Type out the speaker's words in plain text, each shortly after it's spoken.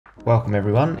Welcome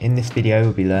everyone. In this video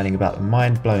we'll be learning about the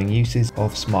mind-blowing uses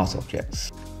of smart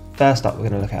objects. First up, we're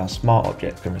going to look at how smart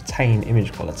objects can retain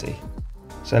image quality.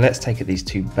 So let's take these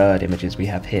two bird images we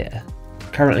have here.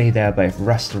 Currently they are both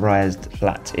rasterized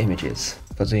flat images.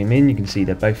 If I zoom in, you can see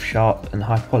they're both sharp and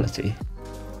high quality.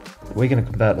 We're going to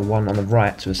convert the one on the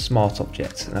right to a smart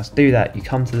object, and to do that you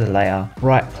come to the layer,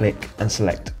 right click and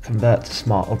select convert to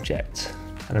smart object.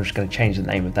 And I'm just going to change the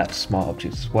name of that to smart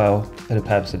object as well for the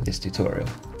purpose of this tutorial.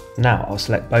 Now I'll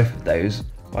select both of those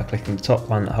by clicking the top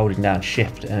one, holding down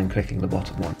shift and clicking the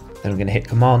bottom one. Then I'm going to hit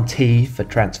Command T for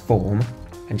transform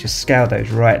and just scale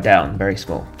those right down very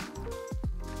small.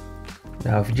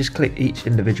 Now if you just click each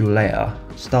individual layer,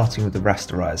 starting with the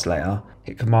rasterized layer,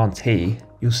 hit Command T,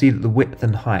 you'll see that the width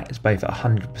and height is both at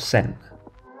 100%.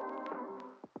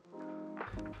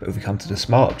 But if we come to the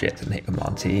smart object and hit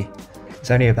Command T, it's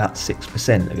only about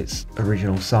 6% of its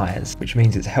original size, which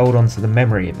means it's held onto the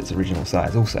memory of its original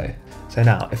size also. So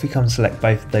now if we come and select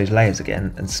both of those layers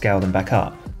again and scale them back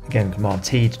up, again Command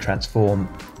T to transform,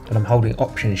 and I'm holding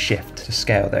Option Shift to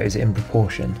scale those in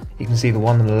proportion, you can see the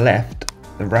one on the left,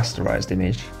 the rasterized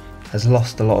image, has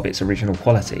lost a lot of its original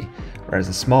quality, whereas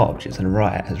the smart object on the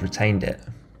right has retained it.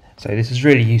 So this is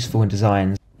really useful in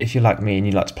designs. If you're like me and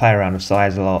you like to play around with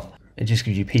size a lot, it just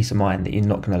gives you peace of mind that you're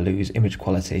not going to lose image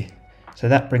quality. So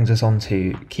that brings us on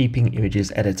to keeping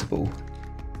images editable.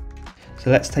 So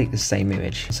let's take this same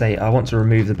image and say I want to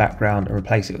remove the background and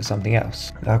replace it with something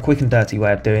else. Now a quick and dirty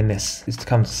way of doing this is to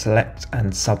come to select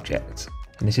and subject.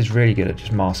 And this is really good at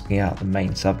just masking out the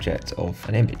main subject of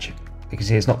an image. You can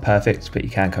see it's not perfect, but you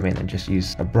can come in and just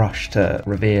use a brush to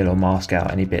reveal or mask out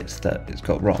any bits that it's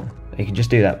got wrong. You can just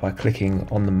do that by clicking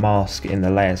on the mask in the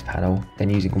layers panel, then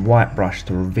using a white brush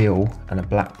to reveal and a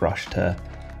black brush to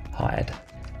hide,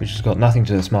 which has got nothing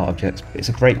to do with smart objects, but it's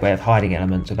a great way of hiding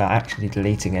elements without actually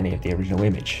deleting any of the original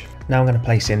image. Now I'm going to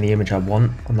place in the image I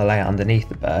want on the layer underneath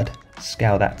the bird,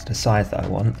 scale that to the size that I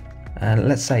want, and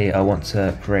let's say I want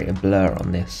to create a blur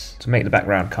on this to make the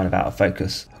background kind of out of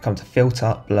focus. I'll come to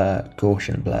Filter, Blur,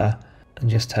 Gaussian Blur, and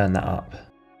just turn that up.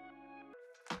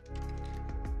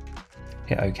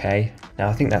 Hit OK. Now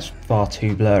I think that's far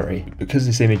too blurry. Because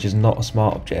this image is not a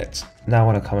smart object, now I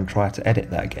want to come and try to edit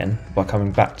that again by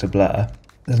coming back to Blur.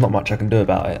 There's not much I can do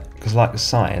about it, because like the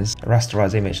size, a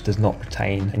rasterized image does not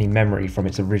retain any memory from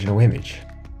its original image.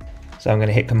 So I'm going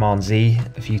to hit Command Z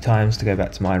a few times to go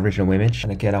back to my original image,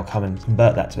 and again I'll come and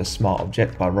convert that to a smart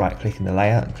object by right clicking the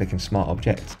layer and clicking smart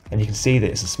object. And you can see that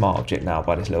it's a smart object now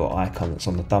by this little icon that's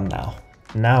on the thumbnail.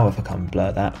 Now if I come and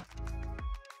blur that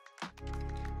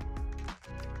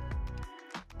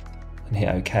and hit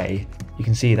OK, you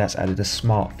can see that's added a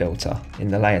smart filter in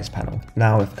the layers panel.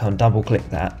 Now if I come double click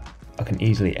that, I can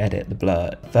easily edit the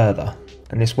blur further,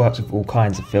 and this works with all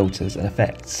kinds of filters and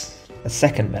effects. A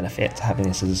second benefit to having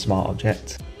this as a smart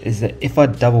object is that if I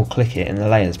double click it in the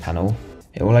layers panel,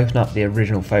 it will open up the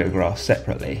original photograph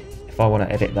separately. If I want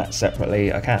to edit that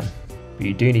separately, I can. But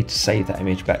you do need to save that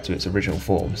image back to its original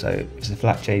form, so if it's a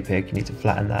flat JPEG, you need to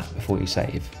flatten that before you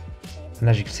save. And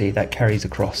as you can see, that carries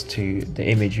across to the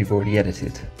image you've already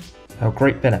edited. Now a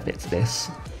great benefit to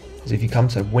this is if you come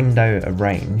to Window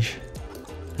Arrange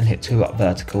and hit 2 up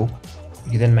vertical,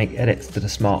 you can then make edits to the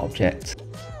smart object.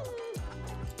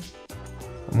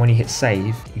 And when you hit save,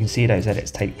 you can see those edits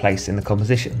take place in the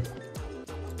composition.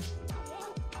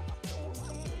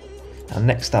 Now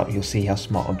next up, you'll see how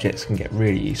smart objects can get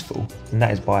really useful, and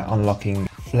that is by unlocking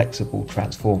flexible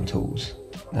transform tools.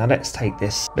 Now let's take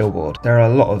this billboard. There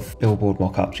are a lot of billboard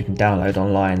mockups you can download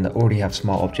online that already have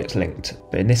smart objects linked,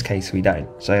 but in this case we don't.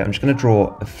 So I'm just going to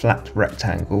draw a flat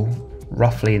rectangle,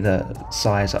 roughly the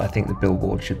size that I think the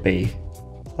billboard should be.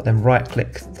 I'll then right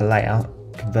click the layout,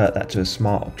 convert that to a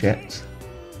smart object.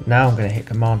 Now I'm going to hit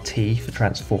Command T for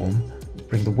transform,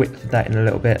 bring the width of that in a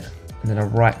little bit, and then I'll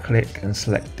right click and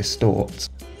select distort,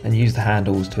 and use the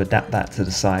handles to adapt that to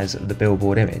the size of the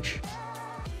billboard image.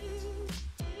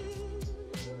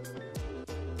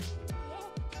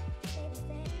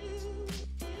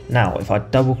 Now if I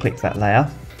double click that layer,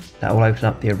 that will open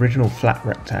up the original flat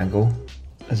rectangle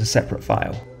as a separate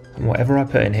file. And whatever I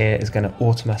put in here is going to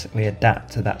automatically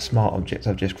adapt to that smart object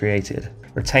I've just created,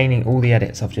 retaining all the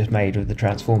edits I've just made with the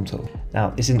transform tool. Now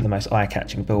this isn't the most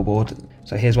eye-catching billboard,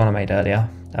 so here's one I made earlier.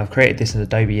 Now, I've created this in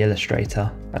Adobe Illustrator,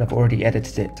 and I've already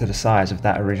edited it to the size of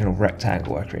that original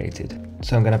rectangle I created.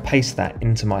 So I'm going to paste that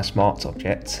into my smart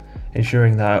object,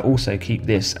 ensuring that I also keep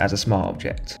this as a smart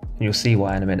object, and you'll see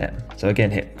why in a minute. So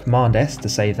again, hit Command S to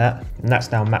save that, and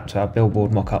that's now mapped to our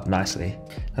billboard mockup nicely.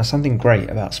 Now something great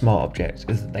about smart objects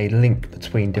is that they link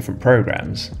between different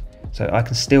programs, so I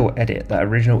can still edit that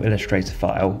original Illustrator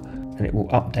file and it will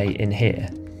update in here.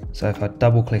 So if I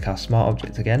double click our smart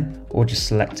object again, or just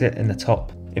select it in the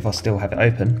top if I still have it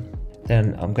open,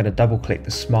 then I'm going to double click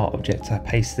the smart object I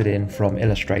pasted in from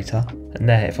Illustrator. And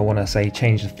there, if I want to say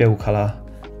change the fill color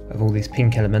of all these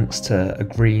pink elements to a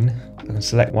green, I can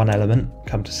select one element,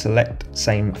 come to select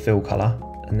same fill color,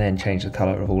 and then change the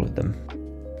color of all of them.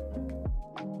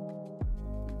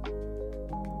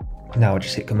 Now I'll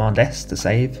just hit Command S to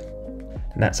save,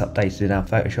 and that's updated in our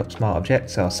Photoshop smart object,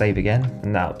 so I'll save again,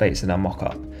 and that updates in our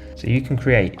mockup. So you can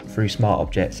create, through smart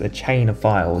objects, a chain of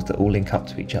files that all link up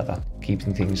to each other,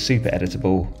 keeping things super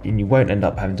editable, and you won't end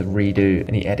up having to redo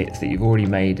any edits that you've already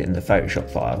made in the Photoshop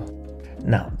file.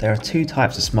 Now, there are two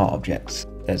types of smart objects.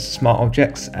 There's smart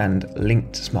objects and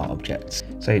linked smart objects.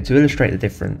 So to illustrate the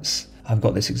difference, I've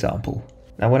got this example.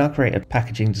 Now when I create a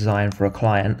packaging design for a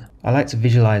client, I like to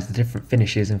visualize the different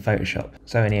finishes in Photoshop.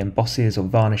 So any embosses or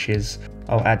varnishes,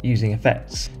 I'll add using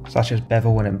effects, such as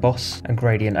bevel and emboss and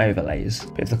gradient overlays.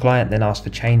 But if the client then asks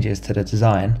for changes to the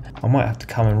design, I might have to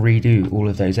come and redo all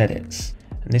of those edits.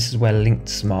 And this is where linked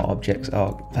smart objects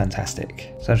are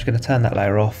fantastic. So I'm just going to turn that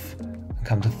layer off and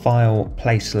come to File,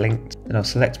 Place Linked, and I'll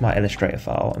select my Illustrator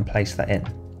file and place that in,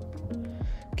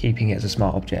 keeping it as a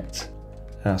smart object.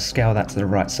 And I'll scale that to the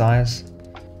right size.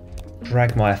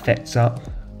 Drag my effects up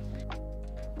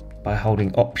by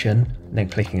holding Option, then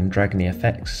clicking and dragging the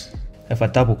effects. If I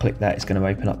double click that, it's going to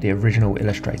open up the original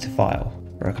Illustrator file,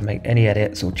 where I can make any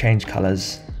edits or change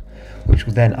colours, which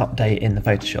will then update in the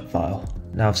Photoshop file.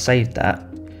 Now I've saved that.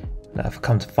 Now if I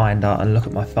come to Find Out and look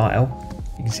at my file,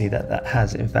 you can see that that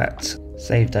has in fact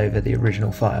saved over the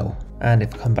original file. And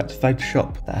if I come back to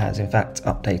Photoshop, that has in fact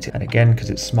updated. And again, because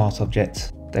it's smart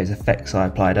object, those effects I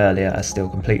applied earlier are still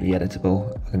completely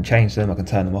editable. I can change them, I can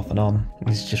turn them off and on. And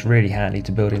this is just really handy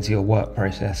to build into your work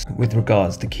process with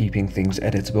regards to keeping things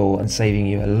editable and saving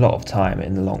you a lot of time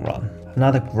in the long run.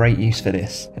 Another great use for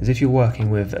this is if you're working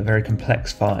with a very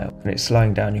complex file and it's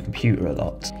slowing down your computer a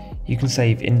lot, you can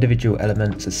save individual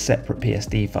elements as separate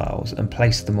PSD files and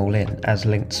place them all in as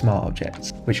linked smart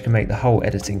objects, which can make the whole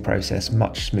editing process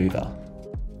much smoother.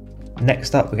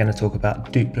 Next up, we're going to talk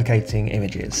about duplicating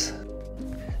images.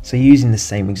 So using the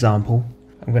same example,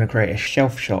 I'm going to create a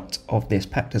shelf shot of this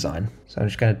pack design. So I'm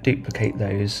just going to duplicate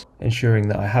those, ensuring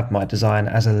that I have my design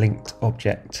as a linked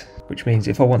object, which means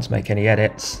if I want to make any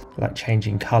edits, like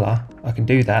changing color, I can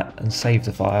do that and save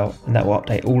the file, and that will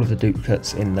update all of the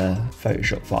duplicates in the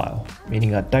Photoshop file,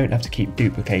 meaning I don't have to keep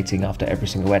duplicating after every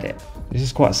single edit. This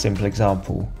is quite a simple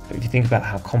example, but if you think about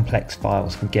how complex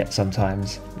files can get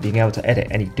sometimes, being able to edit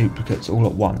any duplicates all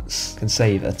at once can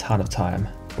save a ton of time.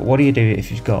 But what do you do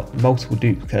if you've got multiple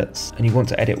duplicates and you want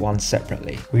to edit one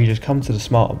separately? Well, you just come to the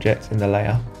smart object in the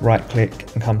layer, right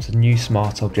click and come to new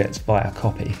smart objects via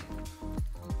copy.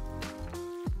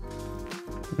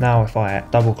 Now if I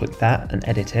double click that and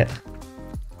edit it,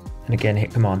 and again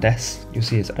hit Command S, you'll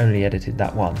see it's only edited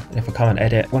that one. And if I come and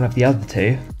edit one of the other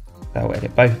two, that will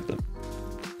edit both of them.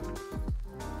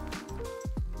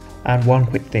 And one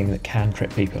quick thing that can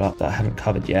trip people up that I haven't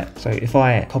covered yet. So if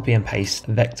I copy and paste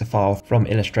a vector file from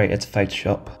Illustrator to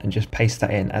Photoshop and just paste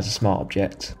that in as a smart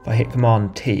object, if I hit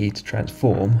Command T to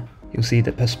transform, you'll see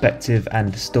that perspective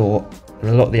and distort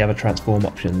and a lot of the other transform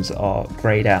options are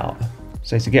greyed out.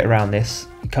 So to get around this,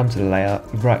 you come to the layer,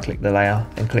 you right click the layer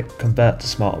and click Convert to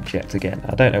Smart Object again.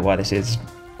 I don't know why this is,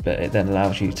 but it then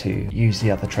allows you to use the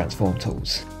other transform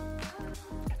tools.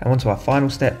 And on to our final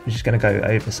step, we're just going to go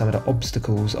over some of the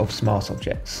obstacles of smart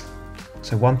objects.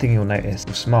 So one thing you'll notice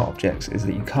with smart objects is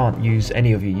that you can't use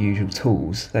any of your usual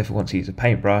tools. So if I want to use a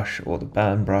paintbrush or the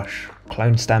burn brush,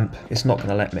 clone stamp, it's not going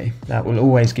to let me. Now it will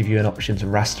always give you an option to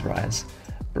rasterize,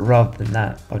 but rather than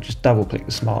that, I'll just double click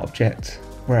the smart object,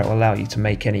 where it will allow you to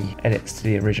make any edits to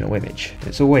the original image.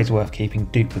 It's always worth keeping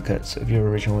duplicates of your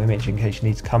original image in case you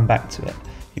need to come back to it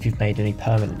if you've made any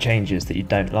permanent changes that you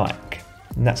don't like.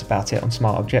 And that's about it on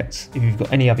smart objects. If you've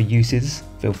got any other uses,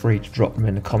 feel free to drop them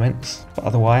in the comments. But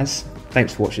otherwise,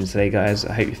 thanks for watching today guys,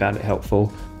 I hope you found it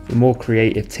helpful. For more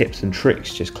creative tips and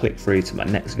tricks, just click through to my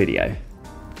next video.